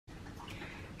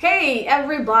Hey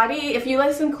everybody, if you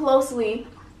listen closely,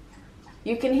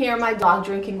 you can hear my dog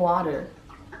drinking water.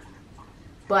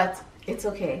 But it's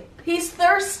okay. He's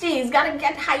thirsty, he's gotta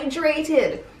get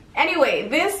hydrated. Anyway,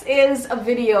 this is a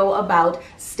video about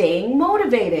staying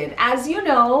motivated. As you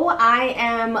know, I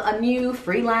am a new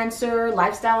freelancer,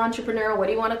 lifestyle entrepreneur, what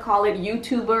do you want to call it?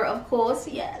 YouTuber, of course,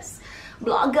 yes.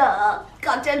 Blogger,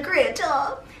 content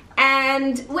creator.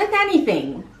 And with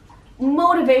anything,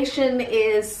 motivation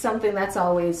is something that's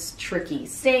always tricky.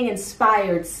 Staying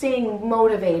inspired, staying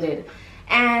motivated.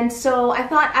 And so I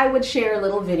thought I would share a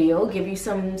little video, give you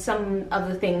some of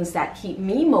the things that keep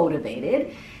me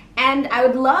motivated. And I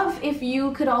would love if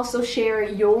you could also share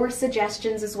your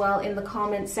suggestions as well in the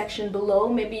comments section below.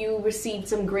 Maybe you received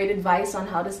some great advice on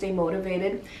how to stay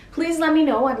motivated. Please let me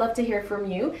know. I'd love to hear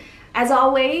from you. As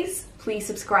always, please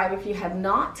subscribe if you have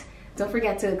not. Don't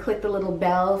forget to click the little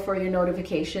bell for your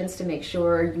notifications to make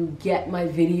sure you get my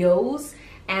videos.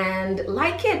 And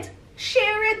like it,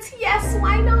 share it. Yes,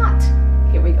 why not?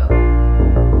 Here we go.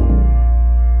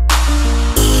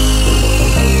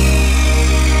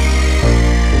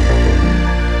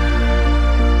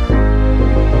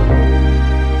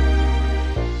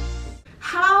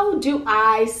 How do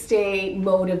I stay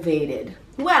motivated?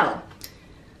 Well,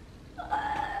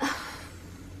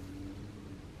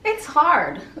 it's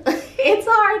hard. It's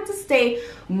hard to stay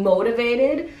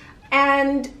motivated,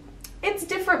 and it's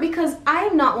different because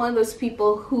I'm not one of those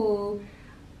people who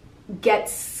get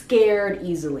scared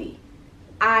easily.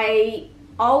 I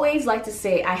always like to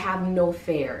say I have no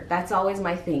fear. That's always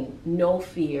my thing. No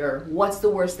fear. What's the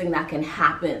worst thing that can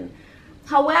happen?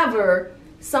 However,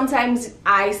 sometimes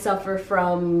I suffer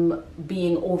from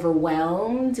being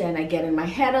overwhelmed and I get in my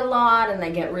head a lot and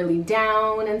I get really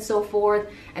down and so forth.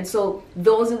 And so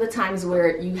those are the times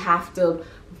where you have to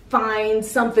find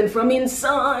something from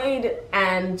inside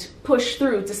and push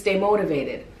through to stay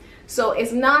motivated. So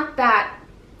it's not that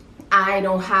I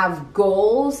don't have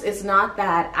goals. It's not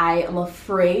that I am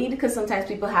afraid, because sometimes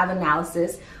people have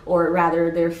analysis, or rather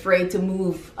they're afraid to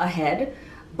move ahead,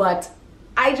 but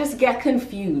I just get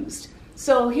confused.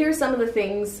 So here's some of the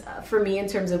things for me in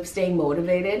terms of staying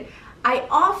motivated. I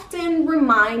often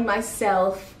remind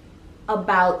myself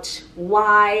about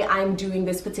why I'm doing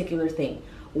this particular thing.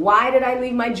 Why did I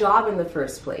leave my job in the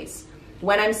first place?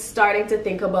 When I'm starting to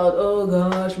think about, oh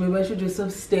gosh, maybe I should just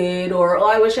have stayed, or oh,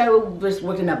 I wish I would just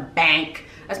worked in a bank.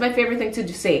 That's my favorite thing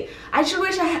to say. I should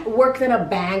wish I had worked in a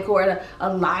bank or at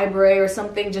a library or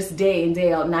something, just day in,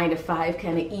 day out, 9 to 5,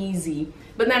 kind of easy.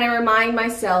 But then I remind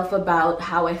myself about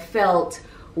how I felt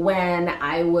when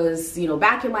I was,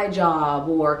 back in my job,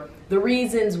 or the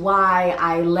reasons why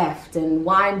I left and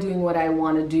why I'm doing what I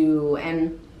want to do.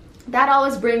 And that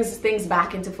always brings things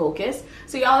back into focus.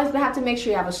 So you always have to make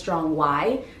sure you have a strong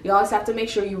why. You always have to make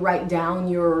sure you write down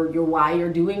your why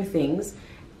you're doing things.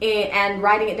 And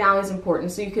writing it down is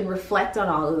important so you can reflect on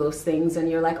all of those things and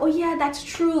you're like, oh yeah, that's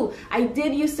true. I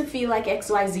did used to feel like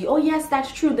XYZ. Oh yes,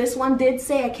 that's true. This one did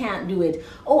say I can't do it.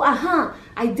 Oh,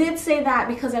 I did say that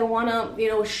because I want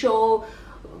to, show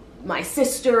my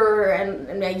sister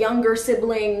and my younger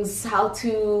siblings how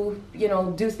to,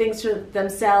 do things for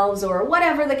themselves, or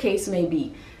whatever the case may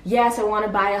be. Yes, I want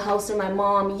to buy a house for my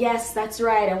mom. Yes, that's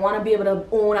right. I want to be able to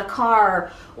own a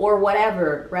car or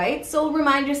whatever, right? So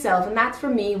remind yourself, and that's for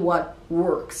me what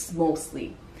works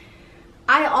mostly.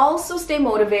 I also stay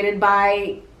motivated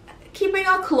by keeping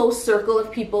a close circle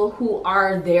of people who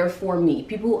are there for me,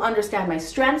 people who understand my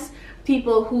strengths,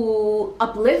 people who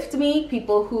uplift me,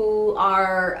 people who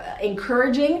are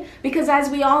encouraging, because as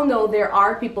we all know, there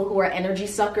are people who are energy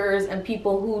suckers and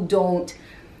people who don't.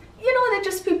 They're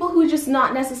just people who just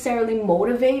not necessarily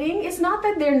motivating. It's not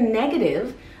that they're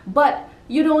negative, but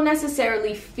you don't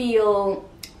necessarily feel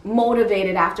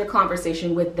motivated after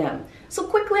conversation with them. So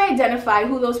quickly identify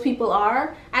who those people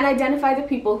are and identify the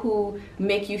people who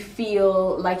make you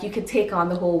feel like you could take on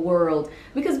the whole world.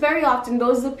 Because very often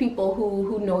those are the people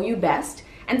who know you best.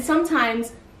 And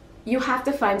sometimes you have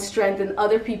to find strength in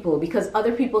other people, because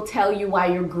other people tell you why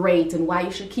you're great and why you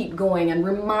should keep going and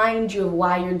remind you of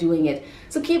why you're doing it.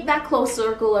 So keep that close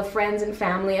circle of friends and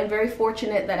family. I'm very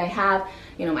fortunate that I have,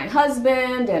 my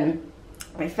husband and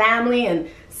my family and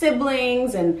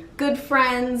siblings and good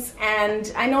friends.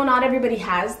 And I know not everybody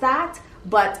has that,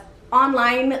 but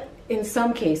online in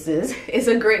some cases is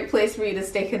a great place for you to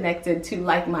stay connected to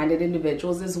like-minded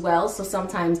individuals as well. So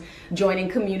sometimes joining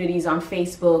communities on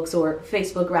Facebook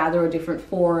or different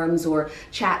forums or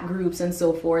chat groups and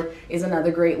so forth is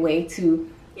another great way to,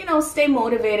 stay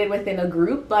motivated within a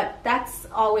group. But that's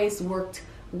always worked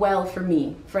well for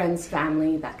me, friends,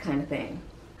 family, that kind of thing.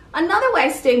 Another way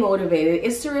I stay motivated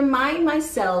is to remind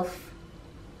myself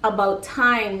about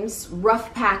times,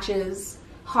 rough patches,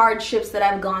 hardships that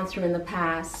I've gone through in the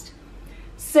past,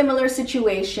 similar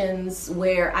situations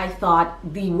where I thought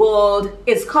the world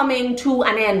is coming to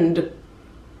an end.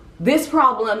 This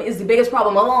problem is the biggest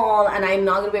problem of all, and I'm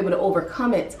not gonna be able to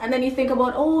overcome it. And then you think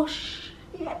about, oh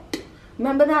shit,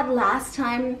 remember that last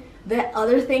time that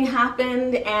other thing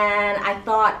happened and I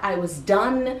thought I was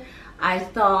done? I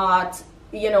thought,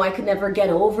 you know, I could never get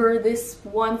over this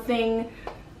one thing,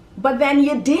 but then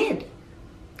you did.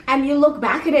 And you look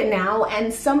back at it now,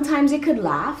 and sometimes you could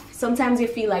laugh, sometimes you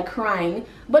feel like crying,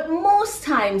 but most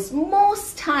times,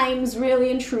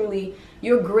 really and truly,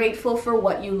 you're grateful for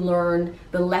what you learned,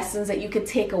 the lessons that you could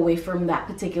take away from that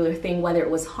particular thing, whether it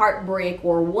was heartbreak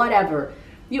or whatever.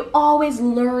 You always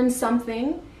learn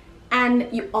something, and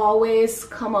you always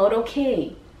come out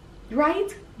okay,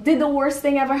 right? Did the worst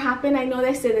thing ever happen? I know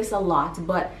they say this a lot,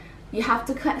 but you have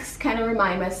to kind of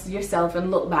remind yourself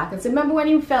and look back and say, remember when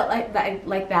you felt like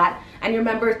that, and you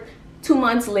remember 2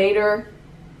 months later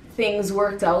things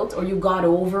worked out or you got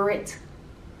over it?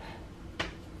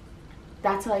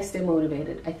 That's how I stay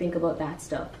motivated. I think about that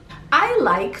stuff. I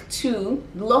like to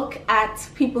look at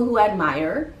people who I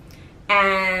admire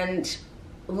and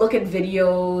look at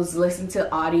videos, listen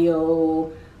to audio,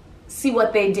 see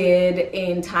what they did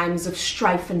in times of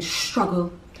strife and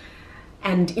struggle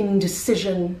and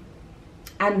indecision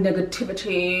and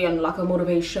negativity and lack of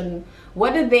motivation.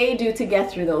 What did they do to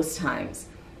get through those times?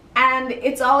 And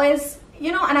it's always,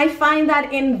 you know, and I find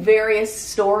that in various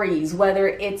stories, whether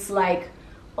it's like,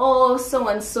 oh,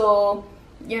 so-and-so,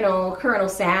 you know, Colonel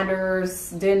Sanders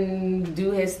didn't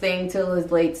do his thing till his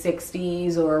late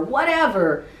 60s or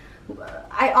whatever.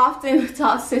 I often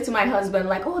say to my husband,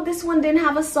 like, oh, this one didn't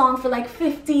have a song for like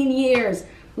 15 years.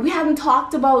 We haven't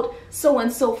talked about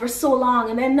so-and-so for so long,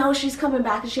 and then now she's coming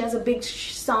back and she has a big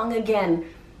song again.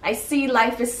 I see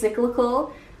life is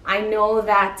cyclical. I know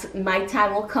that my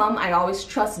time will come. I always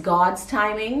trust God's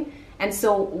timing. And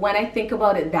so when I think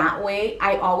about it that way,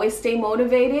 I always stay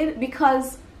motivated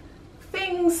because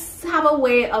things have a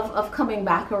way of coming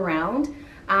back around.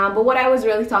 But what I was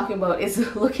really talking about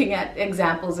is looking at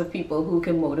examples of people who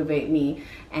can motivate me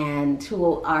and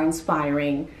who are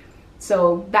inspiring.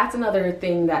 So that's another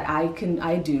thing that I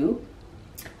do.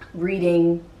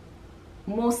 Reading,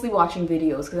 mostly watching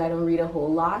videos because I don't read a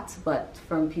whole lot, but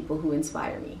from people who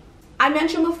inspire me. I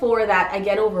mentioned before that I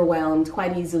get overwhelmed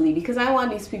quite easily because I'm one of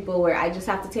these people where I just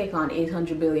have to take on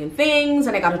 800 billion things,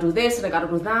 and I gotta do this and I gotta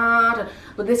do that,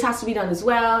 but this has to be done as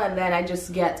well, and then I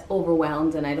just get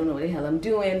overwhelmed and I don't know what the hell I'm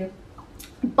doing.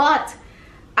 But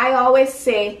I always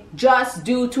say, just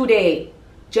do today,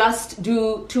 just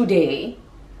do today.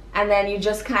 And then you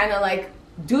just kind of like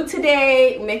do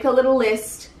today, make a little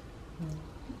list,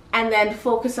 and then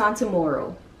focus on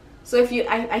tomorrow. So if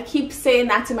I keep saying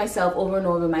that to myself over and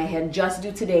over in my head, just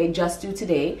do today, just do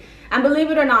today. And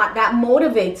believe it or not, that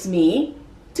motivates me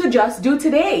to just do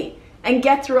today and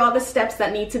get through all the steps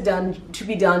that need to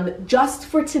be done just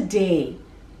for today.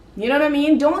 You know what I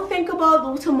mean? Don't think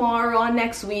about tomorrow,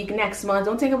 next week, next month.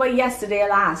 Don't think about yesterday,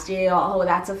 last year, or how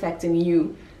that's affecting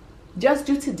you. Just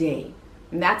do today.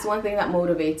 And that's one thing that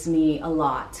motivates me a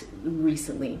lot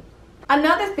recently.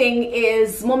 Another thing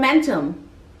is momentum.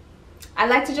 I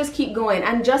like to just keep going,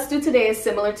 and just do today is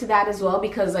similar to that as well,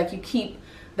 because like you keep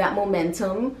that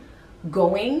momentum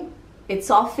going. It's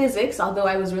all physics, although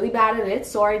I was really bad at it.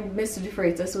 Sorry, Mr.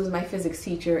 DeFreitas was my physics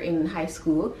teacher in high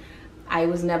school. I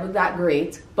was never that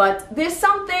great, but there's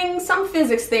some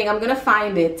physics thing, I'm gonna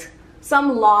find it,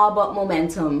 some law about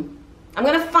momentum. I'm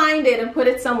gonna find it and put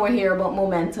it somewhere here about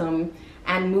momentum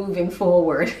and moving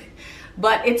forward.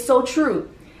 But it's so true.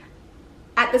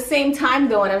 At the same time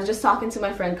though, and I was just talking to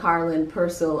my friend Carlin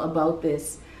Purcell about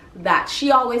this, that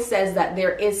she always says that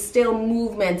there is still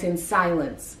movement in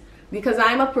silence, because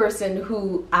I'm a person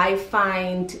who I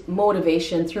find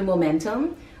motivation through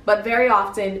momentum, but very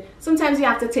often sometimes you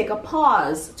have to take a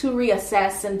pause to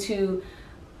reassess and to,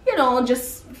 you know,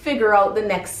 just figure out the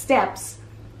next steps.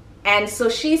 And so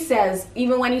she says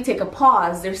even when you take a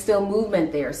pause, there's still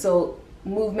movement there. So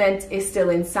movement is still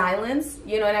in silence,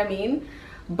 you know what I mean?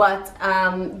 But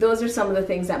those are some of the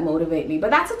things that motivate me. But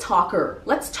that's a talker.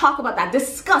 Let's talk about that.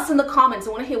 Discuss in the comments.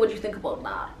 I want to hear what you think about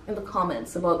that in the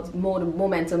comments about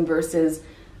momentum versus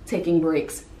taking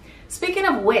breaks. Speaking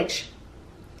of which,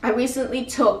 I recently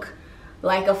took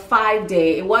like a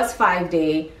 5-day, it was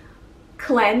 5-day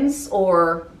cleanse,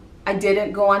 or I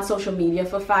didn't go on social media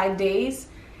for 5 days.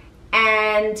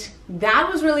 And that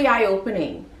was really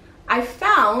eye-opening. I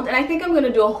found, and I think I'm going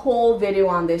to do a whole video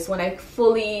on this when I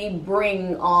fully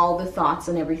bring all the thoughts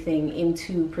and everything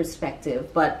into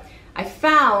perspective, but I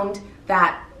found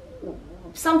that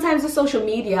sometimes the social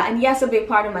media, and yes, a big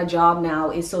part of my job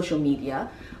now is social media,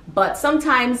 but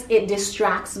sometimes it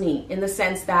distracts me in the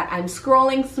sense that I'm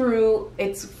scrolling through.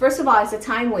 It's, first of all, it's a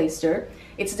time waster.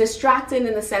 It's distracting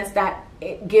in the sense that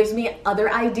it gives me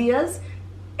other ideas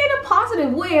in a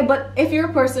positive way, but if you're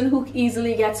a person who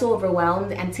easily gets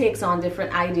overwhelmed and takes on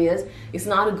different ideas, it's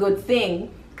not a good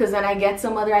thing, because then I get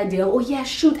some other idea. Oh yeah,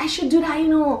 shoot, I should do that, you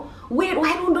know. Wait,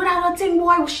 why don't do that other thing,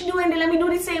 boy? What she doing? Let me do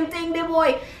the same thing, there,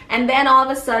 boy. And then all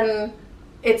of a sudden,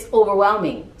 it's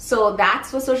overwhelming. So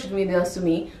that's what social media does to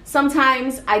me.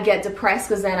 Sometimes I get depressed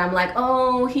because then I'm like,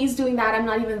 oh, he's doing that, I'm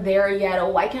not even there yet. Oh,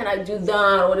 why can't I do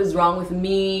that? What is wrong with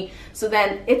me? So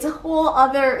then it's a whole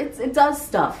other, it does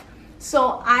stuff.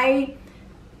 So I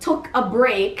took a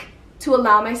break to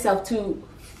allow myself to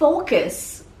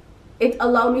focus. It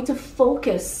allowed me to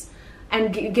focus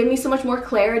and give me so much more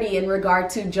clarity in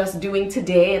regard to just doing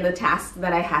today and the tasks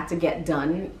that I had to get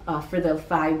done for the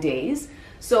 5 days.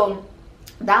 So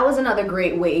that was another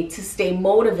great way to stay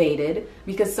motivated,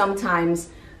 because sometimes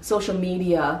social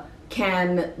media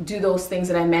can do those things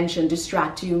that I mentioned,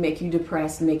 distract you, make you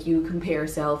depressed, make you compare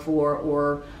yourself,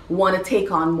 or want to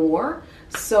take on more.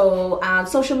 So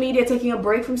social media, taking a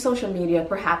break from social media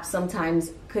perhaps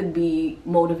sometimes could be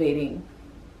motivating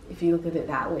if you look at it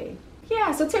that way.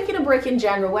 Yeah, so taking a break in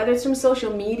general, whether it's from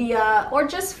social media or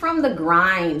just from the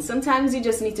grind. Sometimes you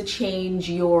just need to change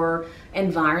your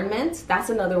environment. That's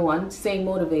another one, staying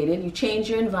motivated. You change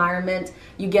your environment,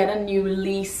 you get a new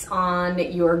lease on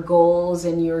your goals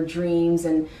and your dreams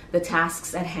and the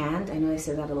tasks at hand. I know I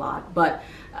say that a lot, but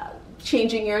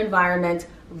changing your environment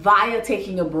via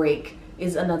taking a break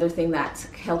is another thing that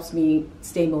helps me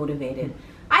stay motivated.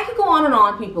 I could go on and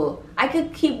on, people. I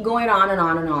could keep going on and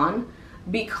on and on,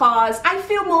 because I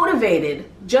feel motivated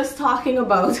just talking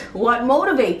about what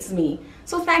motivates me.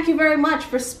 So thank you very much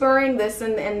for spurring this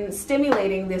and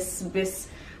stimulating this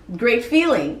great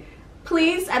feeling.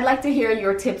 Please, I'd like to hear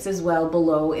your tips as well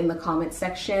below in the comment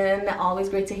section. Always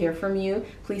great to hear from you.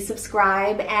 Please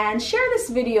subscribe and share this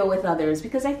video with others,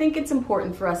 because I think it's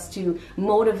important for us to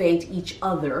motivate each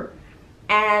other.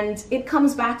 And it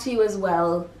comes back to you as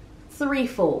well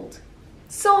threefold.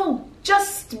 So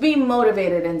just be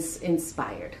motivated and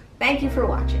inspired. Thank you for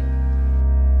watching.